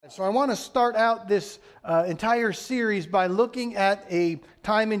So I want to start out this entire series by looking at a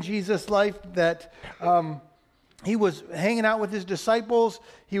time in Jesus' life that he was hanging out with his disciples.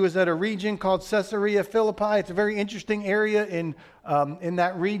 He was at a region called Caesarea Philippi. It's a very interesting area in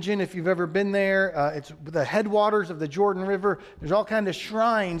that region. If you've ever been there, it's the headwaters of the Jordan River. There's all kinds of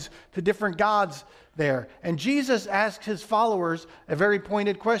shrines to different gods there. And Jesus asked his followers a very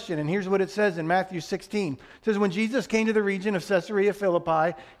pointed question. And here's what it says in Matthew 16. It says, when Jesus came to the region of Caesarea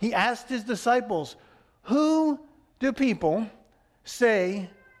Philippi, he asked his disciples, "Who do people say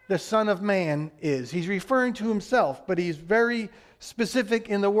the Son of Man is?" He's referring to himself, but he's very specific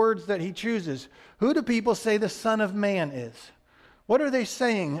in the words that he chooses. Who do people say the Son of Man is? What are they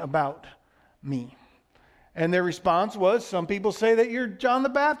saying about me? And their response was, some people say that you're John the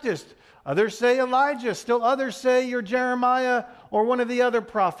Baptist. Others say Elijah. Still others say you're Jeremiah or one of the other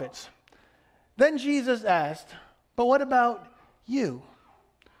prophets. Then Jesus asked, but what about you?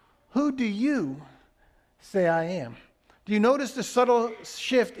 Who do you say I am? Do you notice the subtle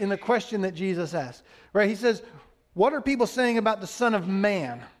shift in the question that Jesus asked? Right? He says, what are people saying about the Son of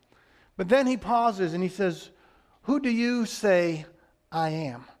Man? But then he pauses and he says, who do you say I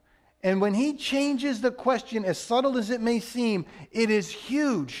am? And when he changes the question, as subtle as it may seem, it is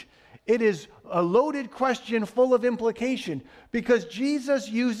huge. It is a loaded question full of implication because Jesus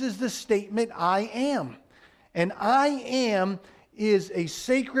uses the statement, I am. And I am is a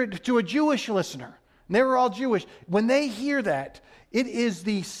sacred, to a Jewish listener, and they were all Jewish, when they hear that, it is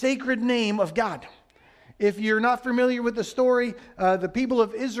the sacred name of God. If you're not familiar with the story, the people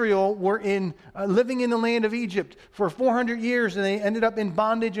of Israel were living in the land of Egypt for 400 years, and they ended up in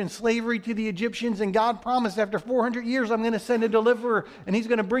bondage and slavery to the Egyptians. And God promised, after 400 years, I'm going to send a deliverer, and he's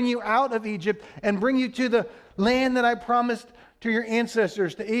going to bring you out of Egypt and bring you to the land that I promised to your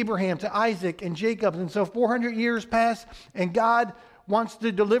ancestors, to Abraham, to Isaac, and Jacob. And so 400 years pass, and God wants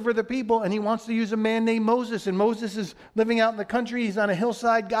to deliver the people, and he wants to use a man named Moses. And Moses is living out in the country. He's on a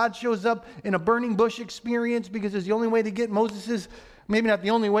hillside. God shows up in a burning bush experience because it's the only way to get Moses's, maybe not the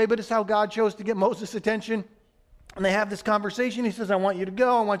only way, but it's how God chose to get Moses' attention. And they have this conversation. He says, I want you to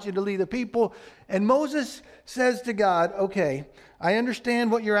go. I want you to lead the people. And Moses says to God, okay, I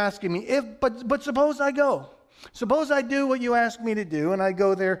understand what you're asking me. But suppose I go. Suppose I do what you ask me to do, and I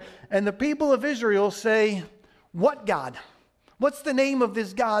go there. And the people of Israel say, what God? What's the name of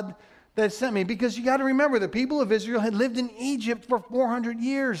this God that sent me? Because you got to remember, the people of Israel had lived in Egypt for 400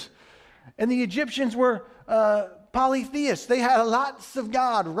 years. And the Egyptians were polytheists. They had lots of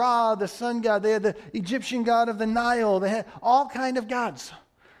God. Ra, the sun god. They had the Egyptian god of the Nile. They had all kind of gods.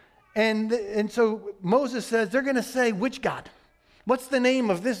 And so Moses says, they're going to say, which God? What's the name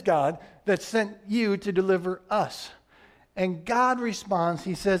of this God that sent you to deliver us? And God responds,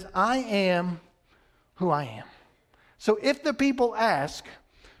 he says, I am who I am. So if the people ask,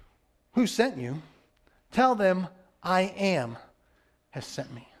 who sent you? Tell them, I am has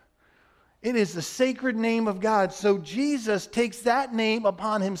sent me. It is the sacred name of God. So Jesus takes that name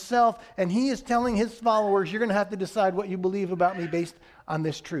upon himself, and he is telling his followers, you're going to have to decide what you believe about me based on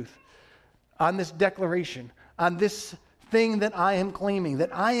this truth, on this declaration, on this thing that I am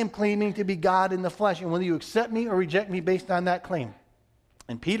claiming to be God in the flesh. And whether you accept me or reject me based on that claim.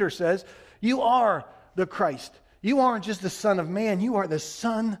 And Peter says, you are the Christ. You aren't just the Son of Man. You are the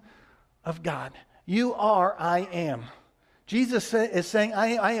Son of God. You are I am. Jesus is saying,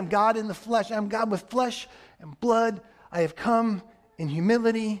 I am God in the flesh. I am God with flesh and blood. I have come in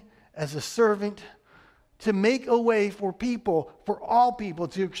humility as a servant to make a way for people, for all people,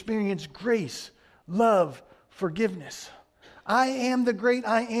 to experience grace, love, forgiveness. I am the great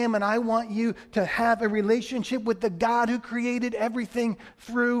I am, and I want you to have a relationship with the God who created everything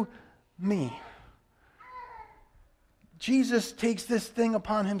through me. Jesus takes this thing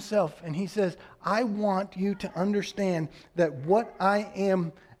upon himself, and he says, I want you to understand that what I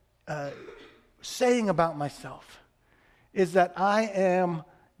am saying about myself is that I am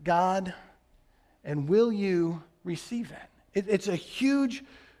God, and will you receive that? It's a huge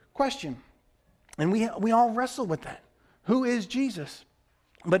question, and we all wrestle with that. Who is Jesus?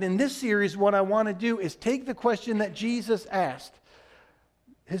 But in this series, what I want to do is take the question that Jesus asked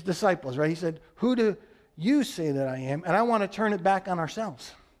his disciples, right? He said, who do you say that I am? And I want to turn it back on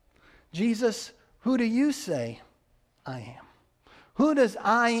ourselves. Jesus, who do you say I am? Who does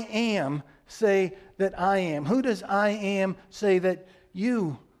I am say that I am? Who does I am say that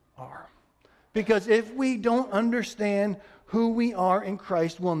you are? Because if we don't understand who we are in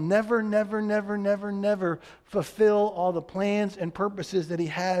Christ, we'll never fulfill all the plans and purposes that he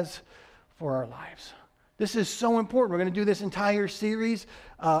has for our lives. This is so important. We're going to do this entire series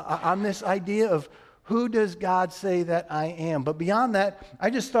on this idea of Who does God say that I am? But beyond that, I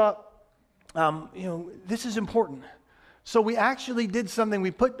just thought, this is important. So we actually did something.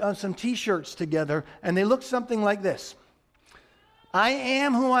 We put some T-shirts together, and they look something like this. I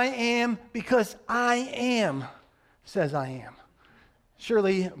am who I am because I am says I am.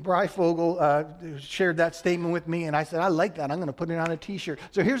 Shirley Breifogel shared that statement with me, and I said, I like that. I'm going to put it on a T-shirt.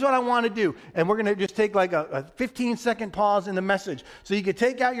 So here's what I want to do, and we're going to just take like a 15-second pause in the message. So you could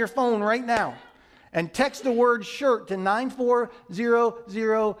take out your phone right now and text the word shirt to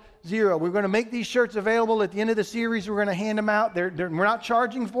 94000. We're going to make these shirts available at the end of the series. We're going to hand them out. We're not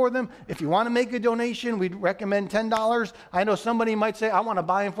charging for them. If you want to make a donation, we'd recommend $10. I know somebody might say, I want to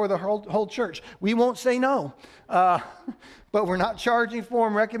buy them for the whole church. We won't say no. But we're not charging for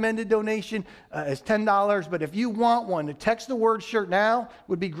them. Recommended donation is $10. But if you want one, to text the word shirt now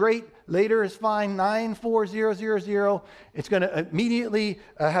would be great. Later is fine, 94000. It's going to immediately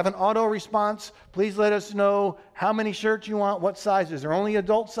have an auto response. Please let us know how many shirts you want, what sizes. They're only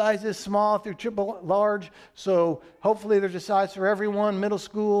adult sizes, small through triple large. So hopefully there's a size for everyone, middle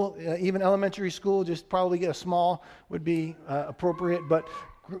school, even elementary school. Just probably get a small would be appropriate. But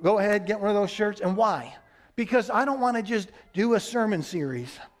go ahead, get one of those shirts. And why? Because I don't want to just do a sermon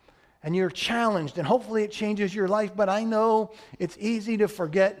series and you're challenged and hopefully it changes your life, but I know it's easy to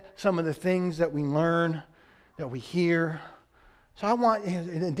forget some of the things that we learn, that we hear. So I want,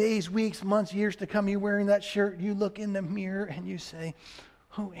 in the days, weeks, months, years to come, you wearing that shirt, you look in the mirror and you say,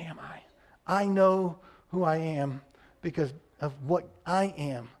 who am I? I know who I am because of what I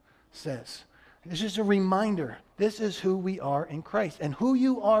am says. It's just a reminder. This is who we are in Christ. And who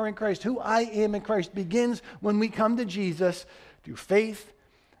you are in Christ, who I am in Christ, begins when we come to Jesus through faith,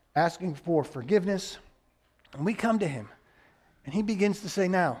 asking for forgiveness. And we come to him. And he begins to say,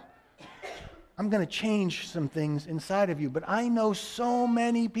 now, I'm going to change some things inside of you. But I know so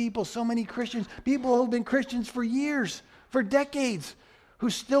many people, so many Christians, people who have been Christians for years, for decades,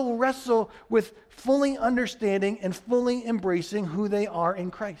 who still wrestle with fully understanding and fully embracing who they are in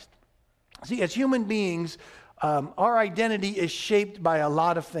Christ. See, as human beings, our identity is shaped by a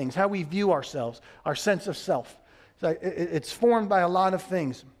lot of things. How we view ourselves, our sense of self. So it's formed by a lot of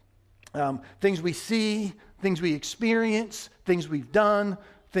things. Things we see, things we experience, things we've done,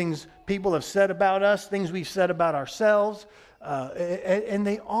 things people have said about us, things we've said about ourselves. And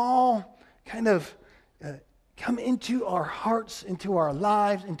they all kind of come into our hearts, into our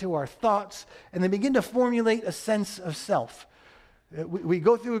lives, into our thoughts, and they begin to formulate a sense of self. We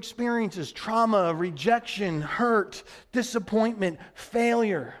go through experiences, trauma, rejection, hurt, disappointment,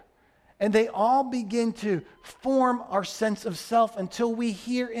 failure. And they all begin to form our sense of self until we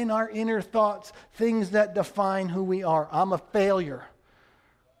hear in our inner thoughts things that define who we are. I'm a failure.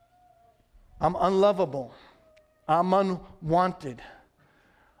 I'm unlovable. I'm unwanted.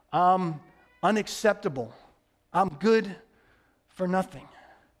 I'm unacceptable. I'm good for nothing.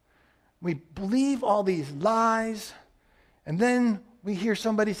 We believe all these lies. And then we hear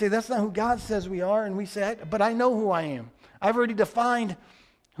somebody say, that's not who God says we are. And we say, but I know who I am. I've already defined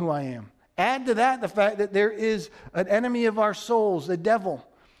who I am. Add to that the fact that there is an enemy of our souls, the devil,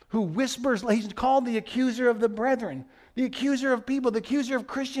 who whispers. He's called the accuser of the brethren, the accuser of people, the accuser of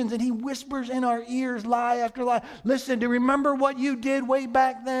Christians. And he whispers in our ears lie after lie. Listen, do you remember what you did way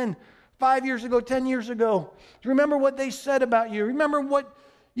back then, 5 years ago, 10 years ago? Do you remember what they said about you? Remember what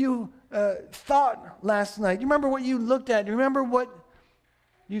you thought last night? Do you remember what you looked at? Do you remember what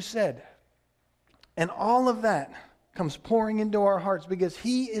you said? And all of that comes pouring into our hearts because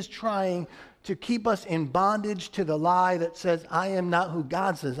he is trying to keep us in bondage to the lie that says, I am not who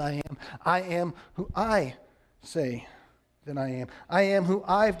God says I am. I am who I say that I am. I am who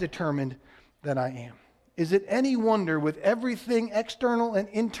I've determined that I am. Is it any wonder with everything external and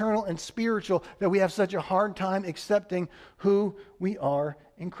internal and spiritual that we have such a hard time accepting who we are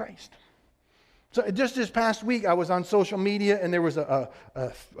in Christ? So just this past week, I was on social media and there was a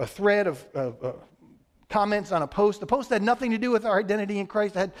thread of comments on a post. The post had nothing to do with our identity in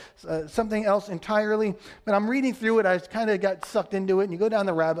Christ. It had something else entirely. But I'm reading through it. I kind of got sucked into it, and you go down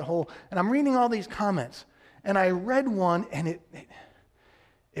the rabbit hole. And I'm reading all these comments. And I read one, and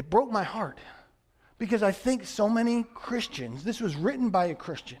it broke my heart. Because I think so many Christians, this was written by a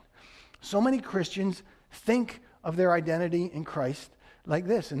Christian, so many Christians think of their identity in Christ like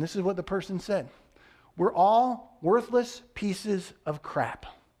this. And this is what the person said. We're all worthless pieces of crap,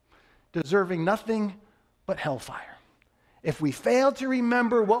 deserving nothing but hellfire. If we fail to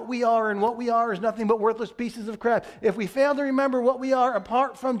remember what we are, and what we are is nothing but worthless pieces of crap, if we fail to remember what we are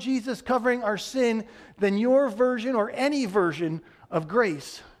apart from Jesus covering our sin, then your version or any version of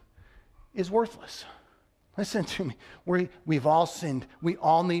grace is worthless. Listen to me. We've all sinned. We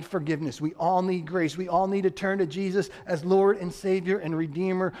all need forgiveness. We all need grace. We all need to turn to Jesus as Lord and Savior and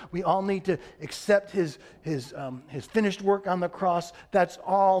Redeemer. We all need to accept His finished work on the cross. That's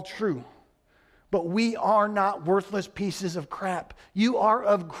all true. But we are not worthless pieces of crap. You are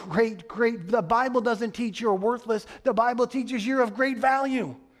of great. The Bible doesn't teach you're worthless. The Bible teaches you're of great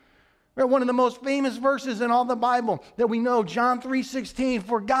value. One of the most famous verses in all the Bible that we know, John 3:16,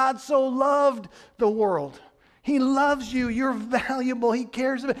 for God so loved the world. He loves you. You're valuable. He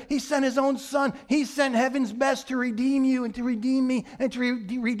cares about it. He sent His own Son. He sent heaven's best to redeem you and to redeem me and to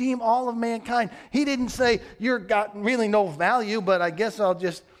redeem all of mankind. He didn't say, you're got really no value, but I guess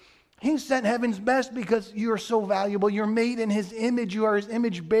He sent heaven's best because you're so valuable. You're made in His image. You are His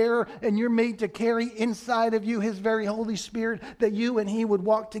image bearer, and you're made to carry inside of you His very Holy Spirit, that you and He would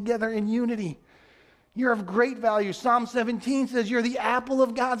walk together in unity. You're of great value. Psalm 17 says you're the apple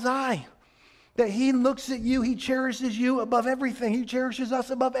of God's eye, that He looks at you. He cherishes you above everything. He cherishes us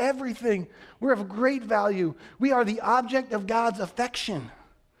above everything. We're of great value. We are the object of God's affection.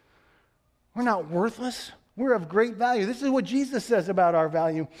 We're not worthless. We're of great value. This is what Jesus says about our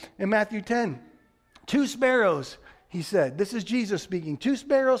value in Matthew 10. 2 sparrows, He said. This is Jesus speaking. 2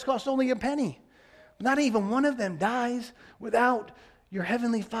 sparrows cost only a penny. Not even one of them dies without your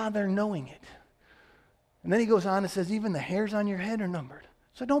heavenly Father knowing it. And then He goes on and says, even the hairs on your head are numbered.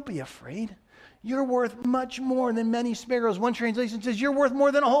 So don't be afraid. You're worth much more than many sparrows. One translation says, you're worth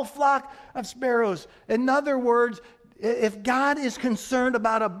more than a whole flock of sparrows. In other words, if God is concerned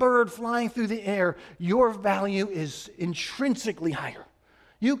about a bird flying through the air, your value is intrinsically higher.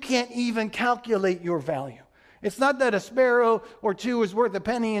 You can't even calculate your value. It's not that a sparrow or two is worth a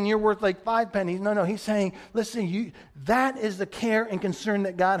penny and you're worth like 5 pennies. No, He's saying, listen, that is the care and concern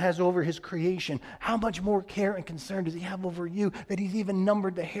that God has over His creation. How much more care and concern does He have over you, that He's even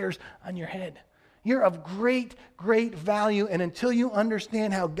numbered the hairs on your head? You're of great value, and until you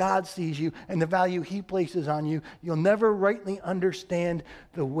understand how God sees you and the value He places on you, you'll never rightly understand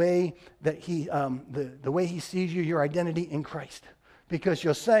the way that He sees you, your identity in Christ. Because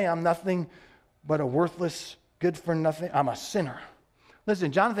you'll say, I'm nothing but a worthless, good for nothing. I'm a sinner.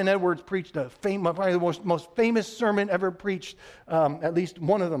 Listen, Jonathan Edwards preached probably the most famous sermon ever preached, at least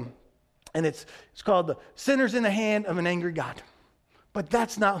one of them, and it's called "The Sinners in the Hand of an Angry God." But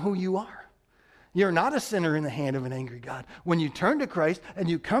that's not who you are. You're not a sinner in the hand of an angry God. When you turn to Christ and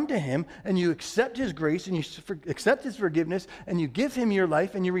you come to Him and you accept His grace and you accept His forgiveness and you give Him your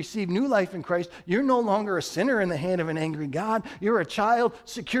life and you receive new life in Christ, you're no longer a sinner in the hand of an angry God. You're a child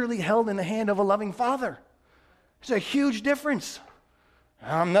securely held in the hand of a loving Father. It's a huge difference.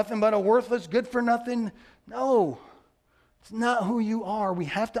 I'm nothing but a worthless, good for nothing. No, it's not who you are. We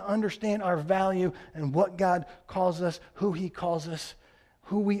have to understand our value and what God calls us, who He calls us,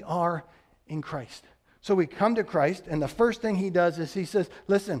 who we are in Christ. So we come to Christ, and the first thing He does is He says,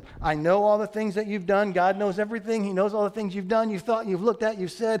 listen, I know all the things that you've done. God knows everything. He knows all the things you've done, you've thought, you've looked at,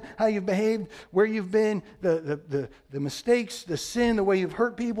 you've said, how you've behaved, where you've been, the mistakes, the sin, the way you've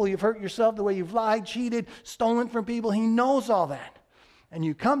hurt people, you've hurt yourself, the way you've lied, cheated, stolen from people. He knows all that. And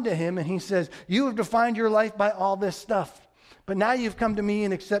you come to Him, and He says, you have defined your life by all this stuff. But now you've come to me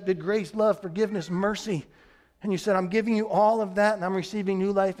and accepted grace, love, forgiveness, mercy. And you said, I'm giving you all of that, and I'm receiving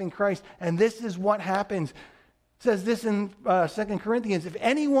new life in Christ. And this is what happens. It says this in 2 Corinthians. If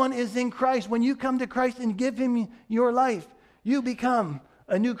anyone is in Christ, when you come to Christ and give Him your life, you become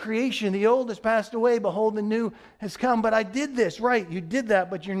a new creation. The old has passed away. Behold, the new has come. But I did this. Right, you did that,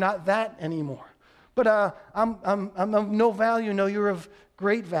 but you're not that anymore. But I'm of no value. No, you're of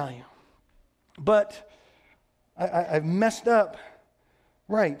great value. But I've messed up.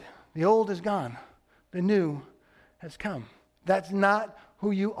 Right, the old is gone. The new has come. That's not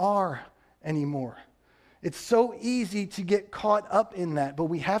who you are anymore. It's so easy to get caught up in that, but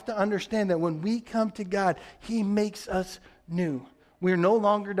we have to understand that when we come to God, He makes us new. We're no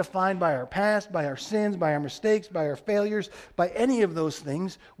longer defined by our past, by our sins, by our mistakes, by our failures, by any of those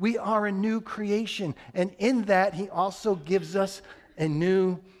things. We are a new creation, and in that, He also gives us a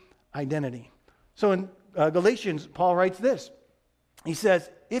new identity. So in Galatians, Paul writes this. He says,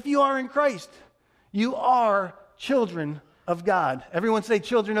 if you are in Christ, you are children of God. Everyone say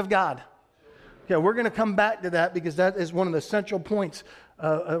children of God. Okay, we're going to come back to that because that is one of the central points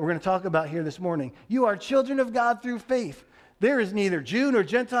we're going to talk about here this morning. You are children of God through faith. There is neither Jew nor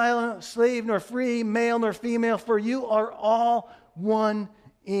Gentile, slave nor free, male nor female, for you are all one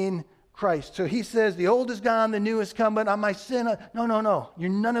in Christ. So he says, the old is gone, the new has come, but on my sin, no. You're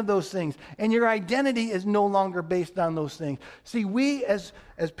none of those things. And your identity is no longer based on those things. See, we as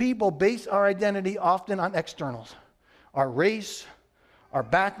people base our identity often on externals. Our race, our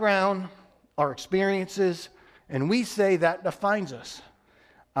background, our experiences, and we say that defines us.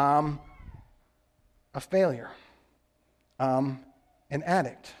 I'm a failure. I'm an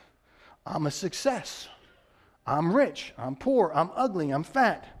addict. I'm a success. I'm rich. I'm poor. I'm ugly. I'm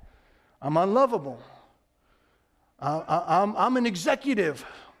fat. I'm unlovable. I'm an executive.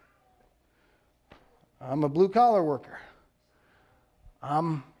 I'm a blue-collar worker.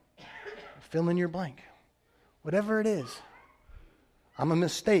 I'm fill in your blank. Whatever it is. I'm a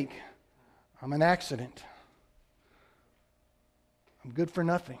mistake. I'm an accident. I'm good for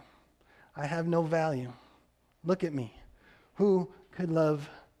nothing. I have no value. Look at me. Who could love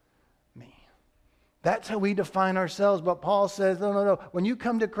me? That's how we define ourselves. But Paul says, no. When you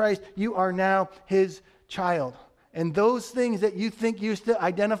come to Christ, you are now his child. And those things that you think used to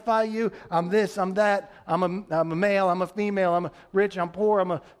identify you, I'm this, I'm that, I'm a male, I'm a female, I'm rich, I'm poor,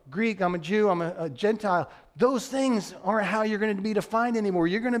 I'm a Greek, I'm a Jew, I'm a Gentile. Those things aren't how you're going to be defined anymore.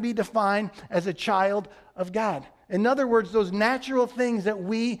 You're going to be defined as a child of God. In other words, those natural things that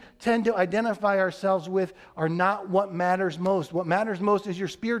we tend to identify ourselves with are not what matters most. What matters most is your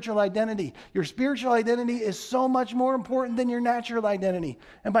spiritual identity. Your spiritual identity is so much more important than your natural identity.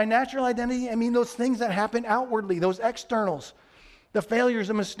 And by natural identity, I mean those things that happen outwardly, those externals. The failures,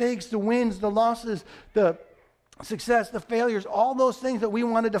 the mistakes, the wins, the losses, the success, the failures, all those things that we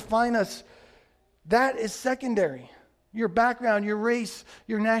want to define us, that is secondary. Your background, your race,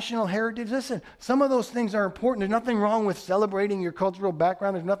 your national heritage. Listen, some of those things are important. There's nothing wrong with celebrating your cultural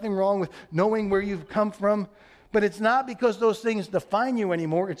background. There's nothing wrong with knowing where you've come from. But it's not because those things define you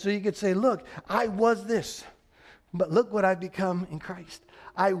anymore. It's so you could say, look, I was this, but look what I've become in Christ.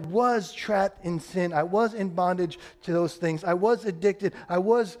 I was trapped in sin. I was in bondage to those things. I was addicted. I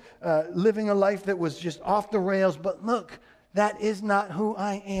was living a life that was just off the rails. But look, that is not who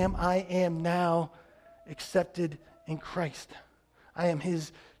I am. I am now accepted in Christ. I am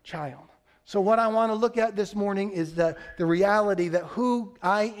his child. So what I want to look at this morning is the reality that who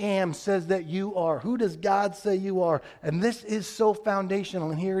I am says that you are. Who does God say you are? And this is so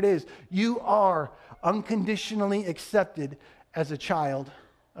foundational, and here it is. You are unconditionally accepted as a child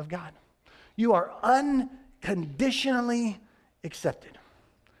of God. You are unconditionally accepted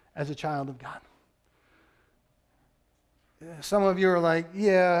as a child of God. Some of you are like,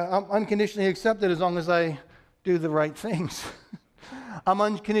 yeah, I'm unconditionally accepted as long as I do the right things. I'm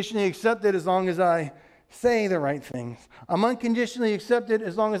unconditionally accepted as long as I say the right things. I'm unconditionally accepted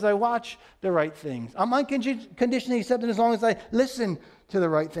as long as I watch the right things. I'm unconditionally accepted as long as I listen to the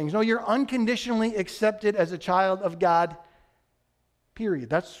right things. No, you're unconditionally accepted as a child of God, period.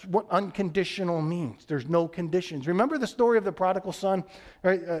 That's what unconditional means. There's no conditions. Remember the story of the prodigal son?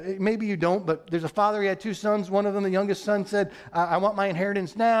 Right? Maybe you don't, but there's a father. He had two sons. One of them, the youngest son, said, I want my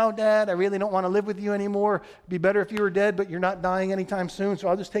inheritance now, Dad. I really don't want to live with you anymore. It'd be better if you were dead, but you're not dying anytime soon, so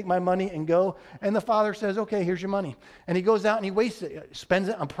I'll just take my money and go. And the father says, okay, here's your money. And he goes out and he wastes it, spends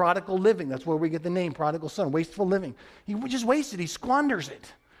it on prodigal living. That's where we get the name, prodigal son, wasteful living. He just wastes it. He squanders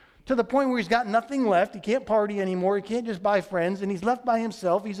it. To the point where he's got nothing left. He can't party anymore. He can't just buy friends. And he's left by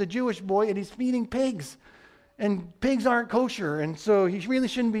himself. He's a Jewish boy and he's feeding pigs. And pigs aren't kosher. And so he really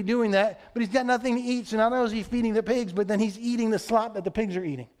shouldn't be doing that. But he's got nothing to eat. So not only is he feeding the pigs, but then he's eating the slop that the pigs are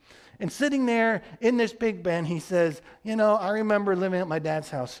eating. And sitting there in this pig pen, he says, I remember living at my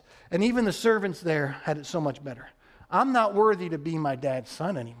dad's house. And even the servants there had it so much better. I'm not worthy to be my dad's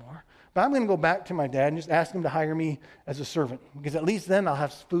son anymore. But I'm going to go back to my dad and just ask him to hire me as a servant, because at least then I'll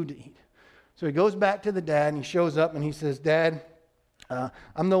have food to eat. So he goes back to the dad and he shows up and he says, Dad,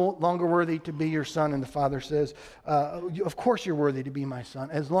 I'm no longer worthy to be your son. And the father says, of course you're worthy to be my son,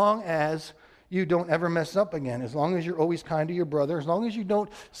 as long as you don't ever mess up again, as long as you're always kind to your brother, as long as you don't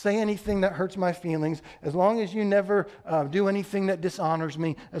say anything that hurts my feelings, as long as you never do anything that dishonors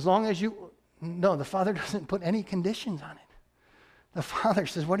me, as long as you... No, the father doesn't put any conditions on it. The father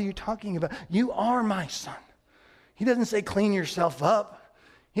says, what are you talking about? You are my son. He doesn't say, clean yourself up.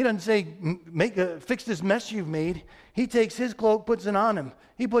 He doesn't say, fix this mess you've made. He takes his cloak, puts it on him.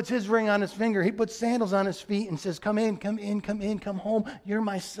 He puts his ring on his finger. He puts sandals on his feet and says, come in, come in, come in, come home. You're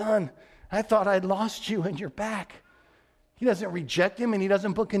my son. I thought I'd lost you and you're back. He doesn't reject him and he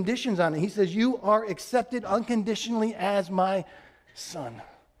doesn't put conditions on it. He says, you are accepted unconditionally as my son.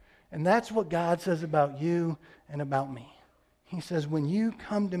 And that's what God says about you and about me. He says, when you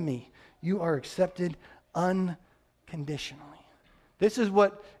come to me, you are accepted unconditionally. This is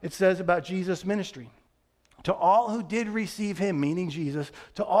what it says about Jesus' ministry. To all who did receive him, meaning Jesus,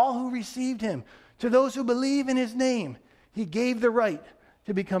 to all who received him, to those who believe in his name, he gave the right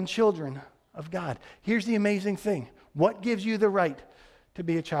to become children of God. Here's the amazing thing. What gives you the right to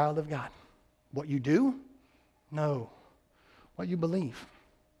be a child of God? What you do? No. What you believe.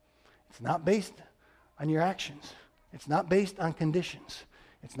 It's not based on your actions. It's not based on conditions.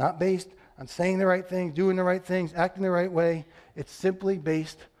 It's not based on saying the right things, doing the right things, acting the right way. It's simply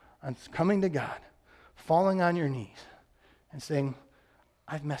based on coming to God, falling on your knees, and saying,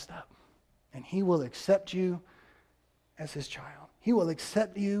 I've messed up. And he will accept you as his child. He will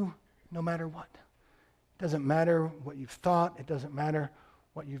accept you no matter what. It doesn't matter what you've thought. It doesn't matter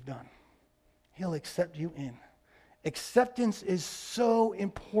what you've done. He'll accept you in. Acceptance is so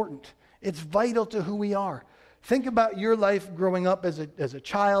important. It's vital to who we are. Think about your life growing up as a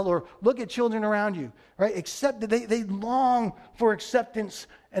child, or look at children around you, right? They long for acceptance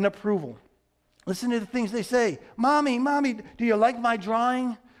and approval. Listen to the things they say. Mommy, do you like my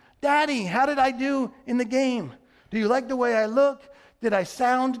drawing? Daddy, how did I do in the game? Do you like the way I look? Did I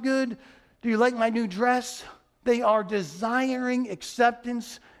sound good? Do you like my new dress? They are desiring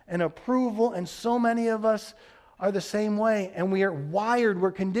acceptance and approval, and so many of us are the same way. And we are wired,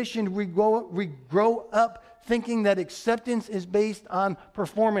 we're conditioned, we grow up thinking that acceptance is based on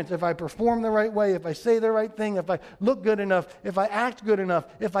performance. If I perform the right way, if I say the right thing, if I look good enough, if I act good enough,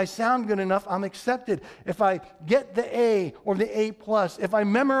 if I sound good enough, I'm accepted. If I get the A or the A+, if I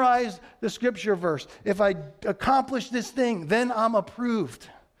memorize the scripture verse, if I accomplish this thing, then I'm approved.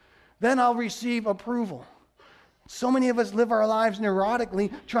 Then I'll receive approval. So many of us live our lives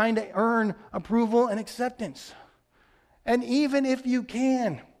neurotically trying to earn approval and acceptance. And even if you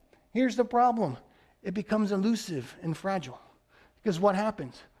can, here's the problem. It becomes elusive and fragile. Because what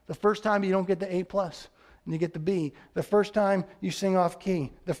happens? The first time you don't get the A+, and you get the B. The first time you sing off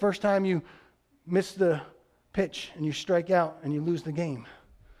key. The first time you miss the pitch and you strike out and you lose the game.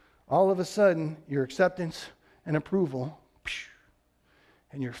 All of a sudden, your acceptance and approval,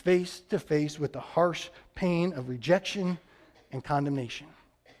 and you're face to face with the harsh pain of rejection and condemnation.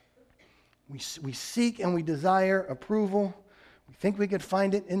 We seek and we desire approval. We think we could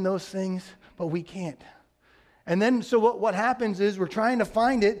find it in those things, but we can't. And then, so what happens is we're trying to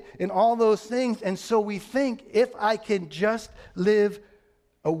find it in all those things, and so we think, if I can just live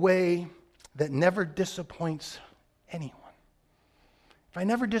a way that never disappoints anyone. If I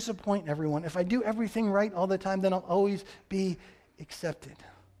never disappoint everyone, if I do everything right all the time, then I'll always be accepted.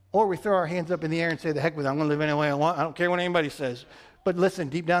 Or we throw our hands up in the air and say, the heck with it, I'm going to live any way I want. I don't care what anybody says. But listen,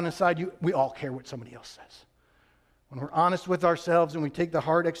 deep down inside we all care what somebody else says. When we're honest with ourselves and we take the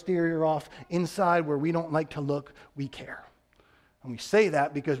hard exterior off, inside where we don't like to look, we care. And we say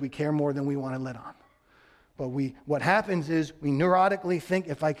that because we care more than we want to let on. But what happens is we neurotically think,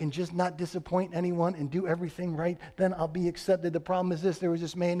 if I can just not disappoint anyone and do everything right, then I'll be accepted. The problem is this: there was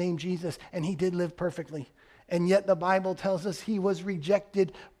this man named Jesus, and he did live perfectly. And yet the Bible tells us he was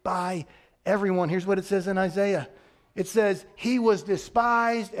rejected by everyone. Here's what it says in Isaiah. It says, he was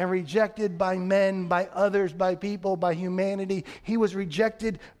despised and rejected by men, by others, by people, by humanity. He was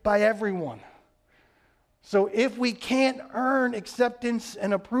rejected by everyone. So if we can't earn acceptance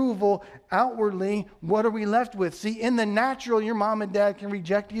and approval outwardly, what are we left with? See, in the natural, your mom and dad can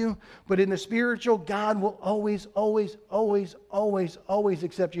reject you, but in the spiritual, God will always, always, always, always, always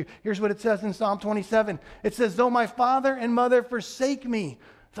accept you. Here's what it says in Psalm 27. It says, though my father and mother forsake me,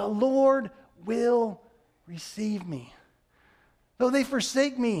 the Lord will receive me. Though they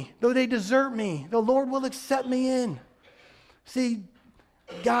forsake me, though they desert me, the Lord will accept me in. See,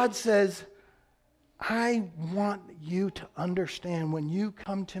 God says, I want you to understand, when you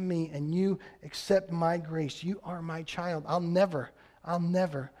come to me and you accept my grace, you are my child. I'll never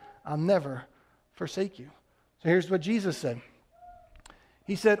forsake you. So here's what Jesus said.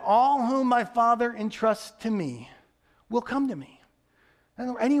 He said, all whom my Father entrusts to me will come to me.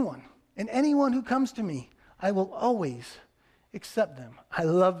 Anyone who comes to me, I will always accept them. I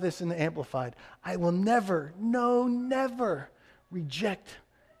love this in the Amplified. I will never reject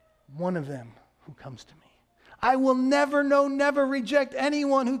one of them who comes to me. I will never reject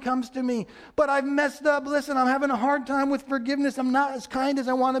anyone who comes to me. But I've messed up. Listen, I'm having a hard time with forgiveness. I'm not as kind as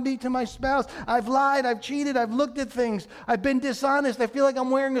I want to be to my spouse. I've lied. I've cheated. I've looked at things. I've been dishonest. I feel like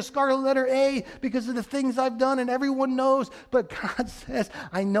I'm wearing a scarlet letter A because of the things I've done, and everyone knows. But God says,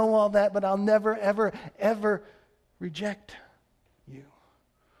 I know all that, but I'll never, ever reject you.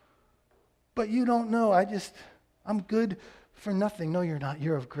 But you don't know. I'm good for nothing. No, you're not.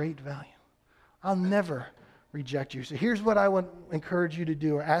 You're of great value. I'll never reject you. So here's what I would encourage you to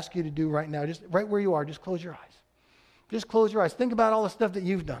do, or ask you to do right now. Just right where you are, just close your eyes. Just close your eyes. Think about all the stuff that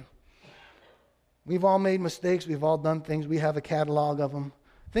you've done. We've all made mistakes. We've all done things. We have a catalog of them.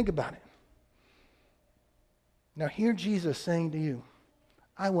 Think about it. Now hear Jesus saying to you,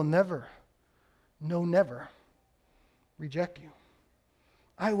 I will never reject you.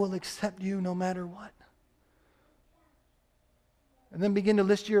 I will accept you no matter what. And then begin to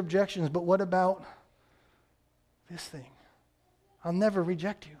list your objections. But what about this thing? I'll never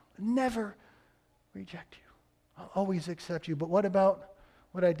reject you. Never reject you. I'll always accept you. But what about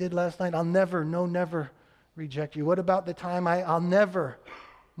what I did last night? I'll never reject you. What about the time I'll never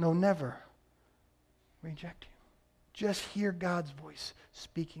reject you? Just hear God's voice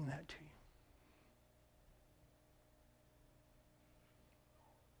speaking that to you.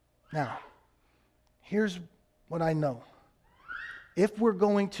 Now, here's what I know. If we're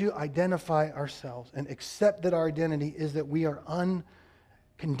going to identify ourselves and accept that our identity is that we are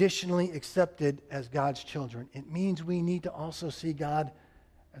unconditionally accepted as God's children, it means we need to also see God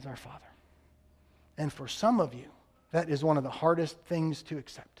as our Father. And for some of you, that is one of the hardest things to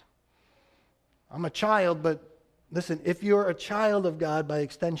accept. I'm a child, but listen, if you're a child of God, by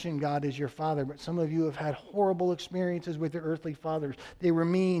extension, God is your Father. But some of you have had horrible experiences with your earthly fathers. They were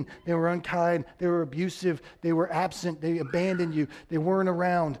mean, they were unkind, they were abusive, they were absent, they abandoned you, they weren't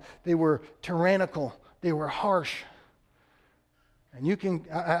around, they were tyrannical, they were harsh. And you can,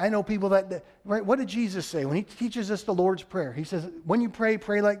 I know people that, right, what did Jesus say when he teaches us the Lord's Prayer? He says, when you pray,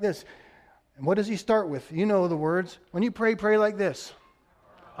 pray like this. And what does he start with? You know the words. When you pray, pray like this.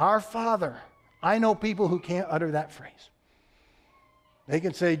 Our Father. I know people who can't utter that phrase. They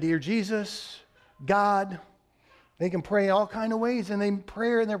can say, Dear Jesus, God. They can pray all kind of ways, and their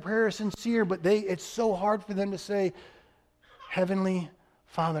prayer is sincere, but it's so hard for them to say, Heavenly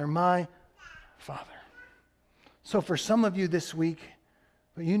Father, my Father. So for some of you this week,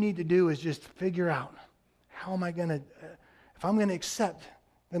 what you need to do is just figure out, how am I going to, if I'm going to accept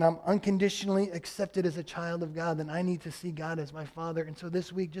that I'm unconditionally accepted as a child of God, then I need to see God as my Father. And so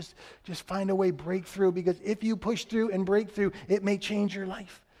this week, just find a way, break through, because if you push through and break through, it may change your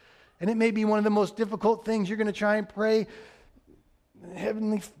life. And it may be one of the most difficult things. You're going to try and pray,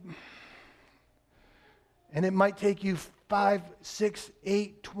 Heavenly, and it might take you 5, 6,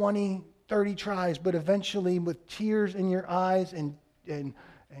 8, 20, 30 tries, but eventually with tears in your eyes and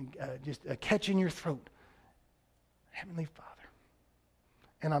just a catch in your throat, Heavenly Father.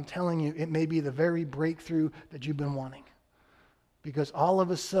 And I'm telling you, it may be the very breakthrough that you've been wanting. Because all of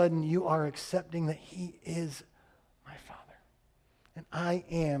a sudden, you are accepting that He is my Father. And I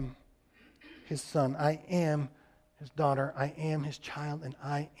am His son. I am His daughter. I am His child. And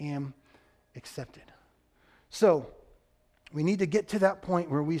I am accepted. So, we need to get to that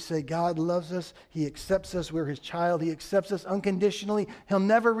point where we say, God loves us. He accepts us. We're His child. He accepts us unconditionally. He'll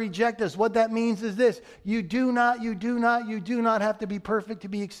never reject us. What that means is this. You do not have to be perfect to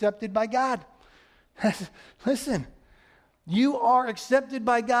be accepted by God. Listen, you are accepted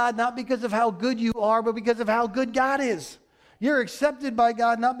by God not because of how good you are, but because of how good God is. You're accepted by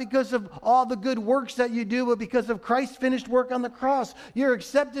God not because of all the good works that you do, but because of Christ's finished work on the cross. You're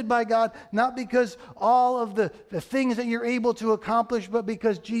accepted by God not because all of the things that you're able to accomplish, but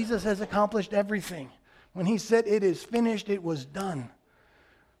because Jesus has accomplished everything. When He said, it is finished, it was done.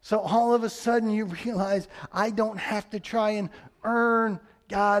 So all of a sudden you realize, I don't have to try and earn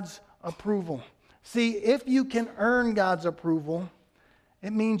God's approval. See, if you can earn God's approval,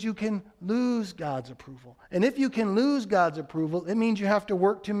 it means you can lose God's approval. And if you can lose God's approval, it means you have to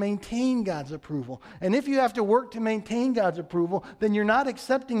work to maintain God's approval. And if you have to work to maintain God's approval, then you're not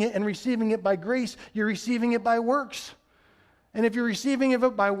accepting it and receiving it by grace, you're receiving it by works. And if you're receiving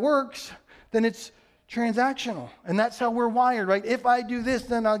it by works, then it's transactional. And that's how we're wired, right? If I do this,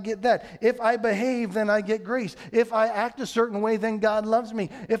 then I'll get that. If I behave, then I get grace. If I act a certain way, then God loves me.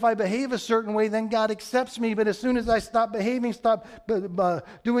 If I behave a certain way, then God accepts me. But as soon as I stop behaving, stop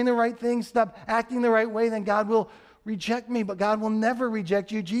doing the right thing, stop acting the right way, then God will reject me. But God will never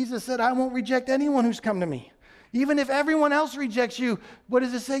reject you. Jesus said, I won't reject anyone who's come to me. Even if everyone else rejects you, what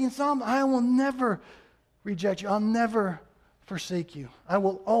does it say in Psalm? I will never reject you. I'll never forsake you. I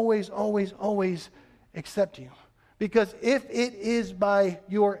will always, always, always accept you. Because if it is by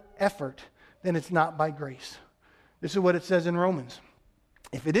your effort, then it's not by grace. This is what it says in Romans.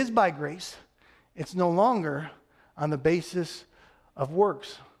 If it is by grace, it's no longer on the basis of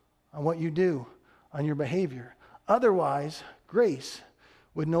works, on what you do, on your behavior. Otherwise, grace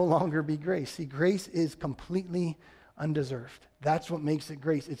would no longer be grace. See, grace is completely undeserved. That's what makes it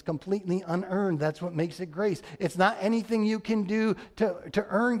grace. It's completely unearned. That's what makes it grace. It's not anything you can do to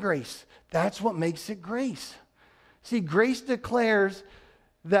earn grace. That's what makes it grace. See, grace declares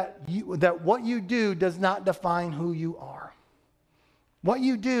that what you do does not define who you are. What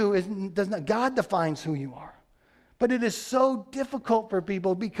you do does not. God defines who you are. But it is so difficult for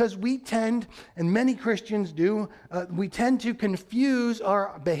people because we tend, and many Christians do, we tend to confuse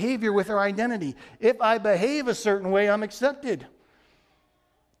our behavior with our identity. If I behave a certain way, I'm accepted.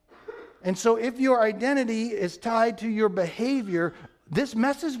 And so if your identity is tied to your behavior, this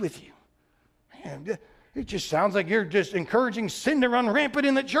messes with you. Man, it just sounds like you're just encouraging sin to run rampant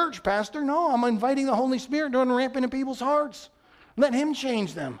in the church, Pastor. No, I'm inviting the Holy Spirit to run rampant in people's hearts. Let him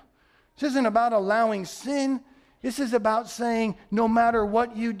change them. This isn't about allowing sin. This is about saying, no matter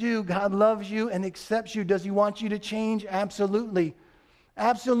what you do, God loves you and accepts you. Does he want you to change? Absolutely.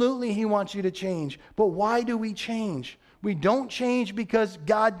 Absolutely, he wants you to change. But why do we change? We don't change because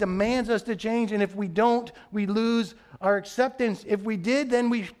God demands us to change, and if we don't, we lose our acceptance. If we did, then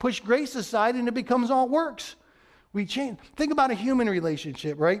we push grace aside and it becomes all works. We change. Think about a human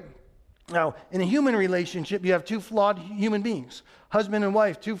relationship, right? Now, in a human relationship, you have two flawed human beings, husband and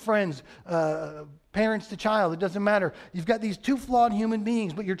wife, two friends, parents to child, it doesn't matter. You've got these two flawed human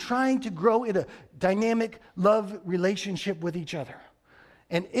beings, but you're trying to grow in a dynamic love relationship with each other.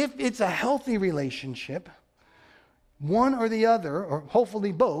 And if it's a healthy relationship, one or the other, or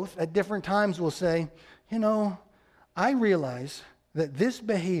hopefully both, at different times will say, you know, I realize that this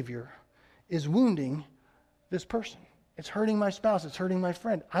behavior is wounding this person. It's hurting my spouse. It's hurting my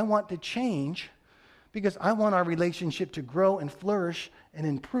friend. I want to change because I want our relationship to grow and flourish and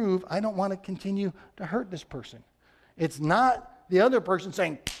improve. I don't want to continue to hurt this person. It's not the other person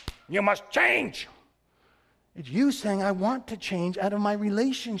saying, you must change. It's you saying, I want to change out of my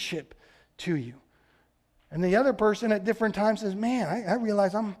relationship to you. And the other person at different times says, man, I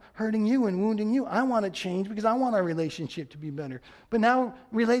realize I'm hurting you and wounding you. I want to change because I want our relationship to be better. But now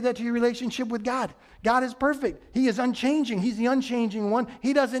relate that to your relationship with God. God is perfect. He is unchanging. He's the unchanging one.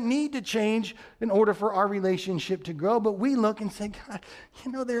 He doesn't need to change in order for our relationship to grow. But we look and say, God,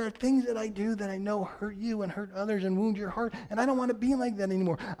 you know, there are things that I do that I know hurt you and hurt others and wound your heart. And I don't want to be like that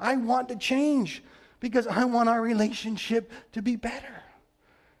anymore. I want to change because I want our relationship to be better.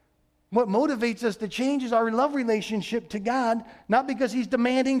 What motivates us to change is our love relationship to God, not because he's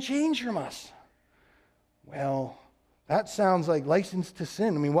demanding change from us. Well, that sounds like license to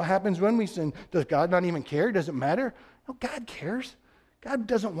sin. I mean, what happens when we sin? Does God not even care? Does it matter? No, God cares. God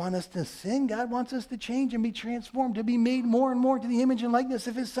doesn't want us to sin. God wants us to change and be transformed, to be made more and more to the image and likeness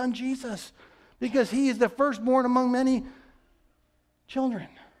of his son, Jesus, because he is the firstborn among many children,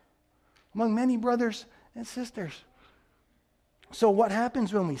 among many brothers and sisters. So what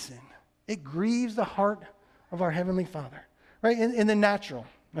happens when we sin? It grieves the heart of our Heavenly Father, right? In the natural,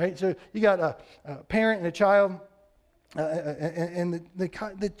 right? So you got a parent and a child, and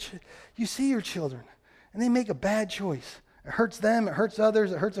you see your children, and they make a bad choice. It hurts them, it hurts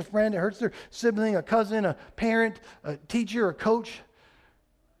others, it hurts a friend, it hurts their sibling, a cousin, a parent, a teacher, a coach.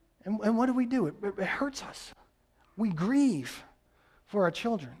 And what do? It hurts us. We grieve for our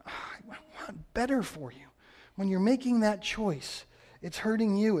children. Oh, I want better for you. When you're making that choice, it's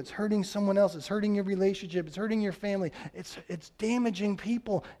hurting you. It's hurting someone else. It's hurting your relationship. It's hurting your family. It's damaging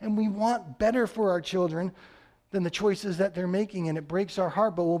people. And we want better for our children than the choices that they're making. And it breaks our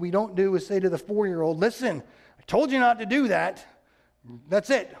heart. But what we don't do is say to the 4-year-old, listen, I told you not to do that.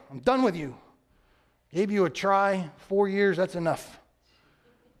 That's it. I'm done with you. Gave you a try. 4 years, that's enough.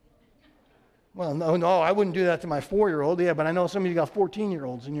 Well, no, I wouldn't do that to my 4-year-old. Yeah, but I know some of you got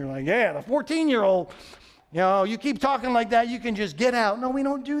 14-year-olds. And you're like, yeah, the 14-year-old. You know, you keep talking like that, you can just get out. No, we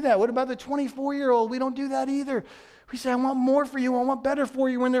don't do that. What about the 24-year-old? We don't do that either. We say, I want more for you. I want better for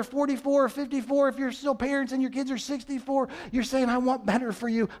you. When they're 44 or 54, if you're still parents and your kids are 64, you're saying, I want better for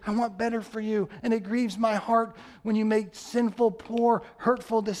you. I want better for you. And it grieves my heart when you make sinful, poor,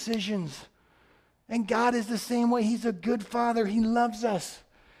 hurtful decisions. And God is the same way. He's a good Father. He loves us.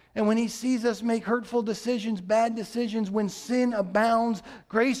 And when he sees us make hurtful decisions, bad decisions, when sin abounds,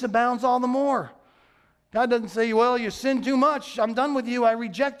 grace abounds all the more. God doesn't say, well, you sinned too much. I'm done with you. I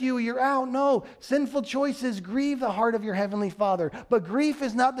reject you. You're out. No, sinful choices grieve the heart of your Heavenly Father. But grief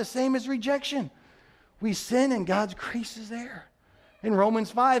is not the same as rejection. We sin and God's grace is there. In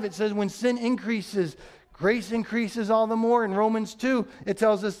Romans 5, it says when sin increases, grace increases all the more. In Romans 2, it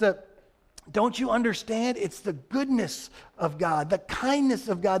tells us that, don't you understand? It's the goodness of God, the kindness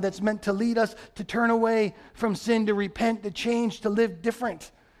of God that's meant to lead us to turn away from sin, to repent, to change, to live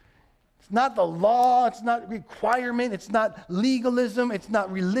different. It's not the law, it's not requirement, it's not legalism, it's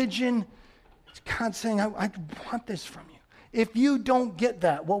not religion. It's God saying, I want this from you. If you don't get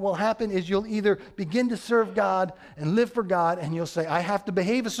that, what will happen is you'll either begin to serve God and live for God, and you'll say, I have to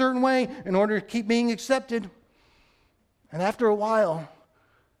behave a certain way in order to keep being accepted. And after a while,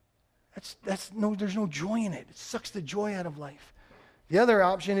 there's no joy in it. It sucks the joy out of life. The other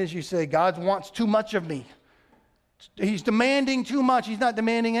option is you say, God wants too much of me. He's demanding too much. He's not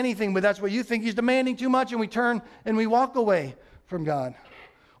demanding anything, but that's what you think. He's demanding too much, and we turn and we walk away from God.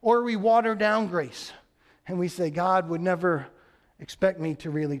 Or we water down grace, and we say God would never expect me to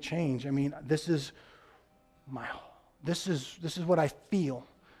really change. I mean, this is what I feel.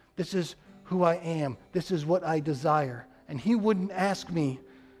 This is who I am. This is what I desire. And he wouldn't ask me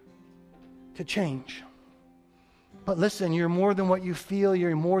to change. But listen, you're more than what you feel.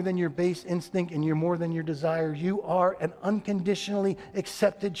 You're more than your base instinct, and you're more than your desire. You are an unconditionally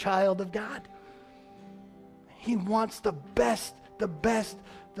accepted child of God. He wants the best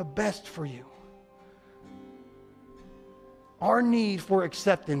for you. Our need for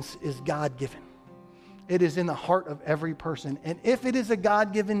acceptance is God-given. It is in the heart of every person. And if it is a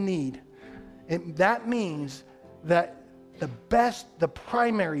God-given need, that means that the best, the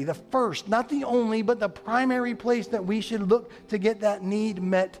primary, the first, not the only, but the primary place that we should look to get that need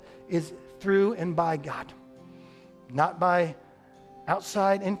met is through and by God. Not by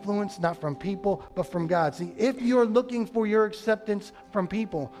outside influence, not from people, but from God. See, if you're looking for your acceptance from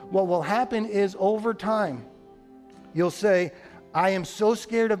people, what will happen is over time, you'll say, I am so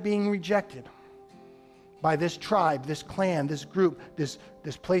scared of being rejected by this tribe, this clan, this group, this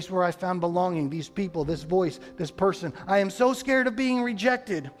place where I found belonging, these people, this voice, this person. I am so scared of being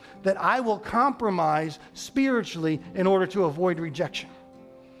rejected that I will compromise spiritually in order to avoid rejection.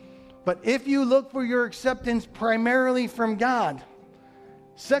 But if you look for your acceptance primarily from God,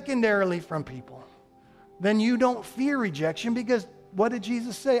 secondarily from people, then you don't fear rejection, because what did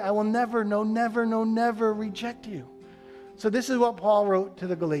Jesus say? I will never reject you. So this is what Paul wrote to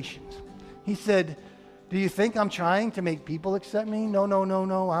the Galatians. He said, do you think I'm trying to make people accept me? No.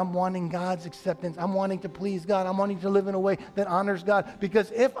 I'm wanting God's acceptance. I'm wanting to please God. I'm wanting to live in a way that honors God.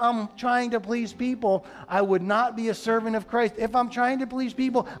 Because if I'm trying to please people, I would not be a servant of Christ. If I'm trying to please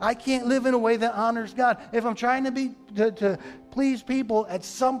people, I can't live in a way that honors God. If I'm trying to please people, at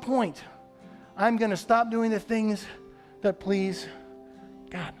some point, I'm going to stop doing the things that please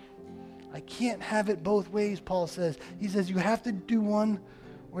God. I can't have it both ways, Paul says. He says you have to do one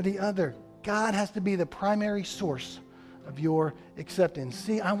or the other. God has to be the primary source of your acceptance.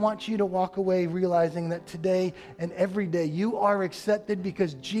 See, I want you to walk away realizing that today and every day you are accepted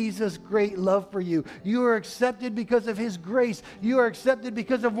because Jesus' great love for you. You are accepted because of his grace. You are accepted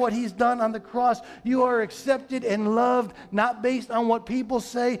because of what he's done on the cross. You are accepted and loved not based on what people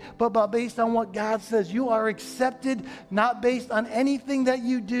say, but based on what God says. You are accepted not based on anything that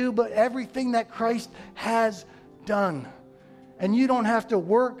you do, but everything that Christ has done. And you don't have to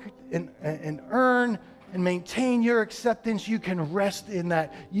work and earn and maintain your acceptance. You can rest in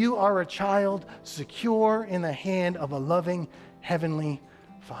that. You are a child secure in the hand of a loving heavenly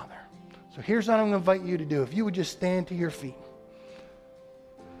Father. So here's what I'm going to invite you to do. If you would just stand to your feet.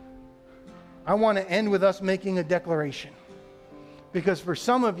 I want to end with us making a declaration. Because for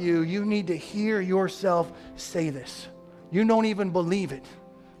some of you, you need to hear yourself say this. You don't even believe it.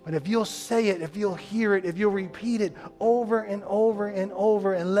 But if you'll say it, if you'll hear it, if you'll repeat it over and over and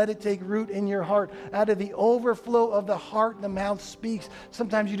over and let it take root in your heart, out of the overflow of the heart, the mouth speaks.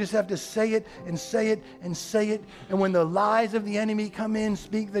 Sometimes you just have to say it and say it and say it. And when the lies of the enemy come in,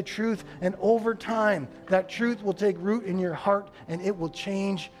 speak the truth. And over time, that truth will take root in your heart and it will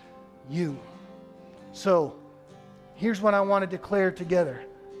change you. So here's what I want to declare together.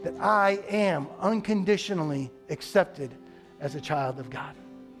 That I am unconditionally accepted as a child of God.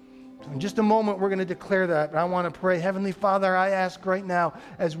 In just a moment, we're going to declare that. But I want to pray. Heavenly Father, I ask right now,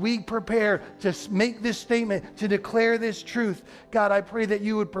 as we prepare to make this statement, to declare this truth, God, I pray that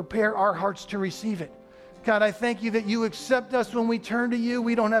you would prepare our hearts to receive it. God, I thank you that you accept us when we turn to you.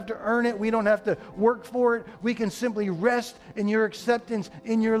 We don't have to earn it. We don't have to work for it. We can simply rest in your acceptance,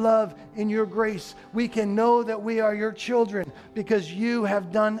 in your love, in your grace. We can know that we are your children because you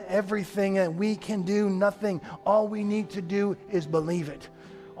have done everything and we can do nothing. All we need to do is believe it.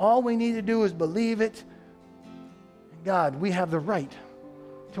 All we need to do is believe it. God, we have the right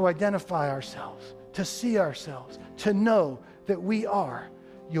to identify ourselves, to see ourselves, to know that we are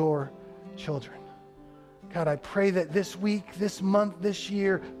your children. God, I pray that this week, this month, this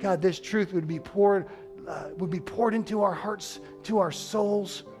year, God, this truth would be poured into our hearts, to our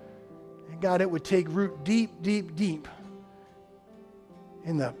souls. And God, it would take root deep, deep, deep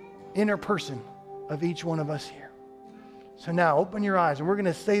in the inner person of each one of us here. So now open your eyes, and we're going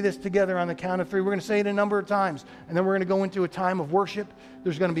to say this together on the count of 3. We're going to say it a number of times, and then we're going to go into a time of worship.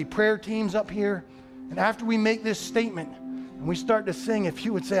 There's going to be prayer teams up here. And after we make this statement and we start to sing, if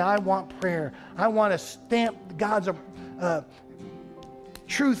you would say, I want prayer. I want to stamp God's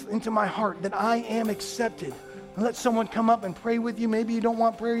truth into my heart that I am accepted. And let someone come up and pray with you. Maybe you don't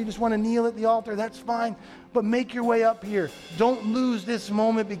want prayer. You just want to kneel at the altar. That's fine. But make your way up here. Don't lose this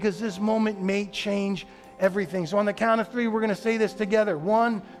moment, because this moment may change everything. So on the count of 3, we're going to say this together.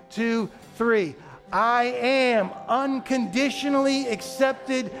 1, 2, 3. I am unconditionally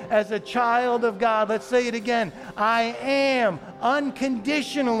accepted as a child of God. Let's say it again. I am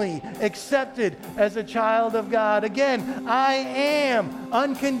unconditionally accepted as a child of God. Again, I am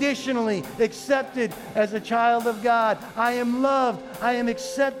unconditionally accepted as a child of God. I am loved. I am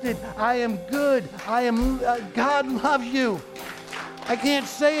accepted. I am good. God loves you. I can't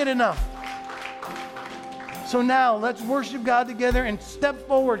say it enough. So now let's worship God together and step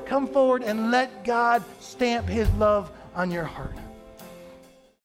forward, come forward, and let God stamp His love on your heart.